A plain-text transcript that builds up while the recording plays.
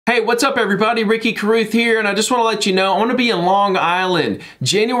Hey, what's up everybody? Ricky Carruth here, and I just want to let you know I'm going to be in Long Island,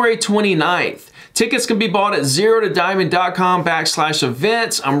 January 29th. Tickets can be bought at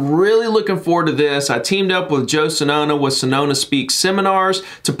ZeroToDiamond.com/events. I'm really looking forward to this. I teamed up with Joe Sonona with Sonona Speaks Seminars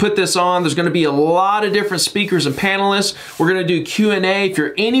to put this on. There's going to be a lot of different speakers and panelists. We're going to do Q&A. If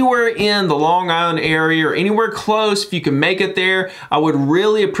you're anywhere in the Long Island area or anywhere close, if you can make it there, I would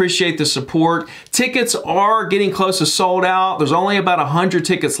really appreciate the support. Tickets are getting close to sold out. There's only about 100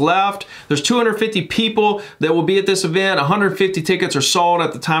 tickets left. There's 250 people that will be at this event. 150 tickets are sold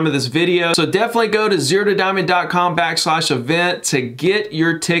at the time of this video. So definitely go to ZeroToDiamond.com/event to get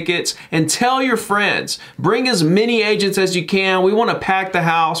your tickets and tell your friends. Bring as many agents as you can. We want to pack the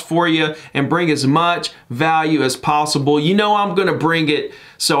house for you and bring as much value as possible. You know I'm going to bring it.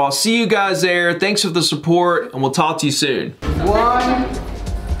 So I'll see you guys there. Thanks for the support, and we'll talk to you soon. 1,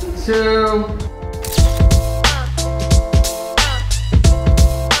 2,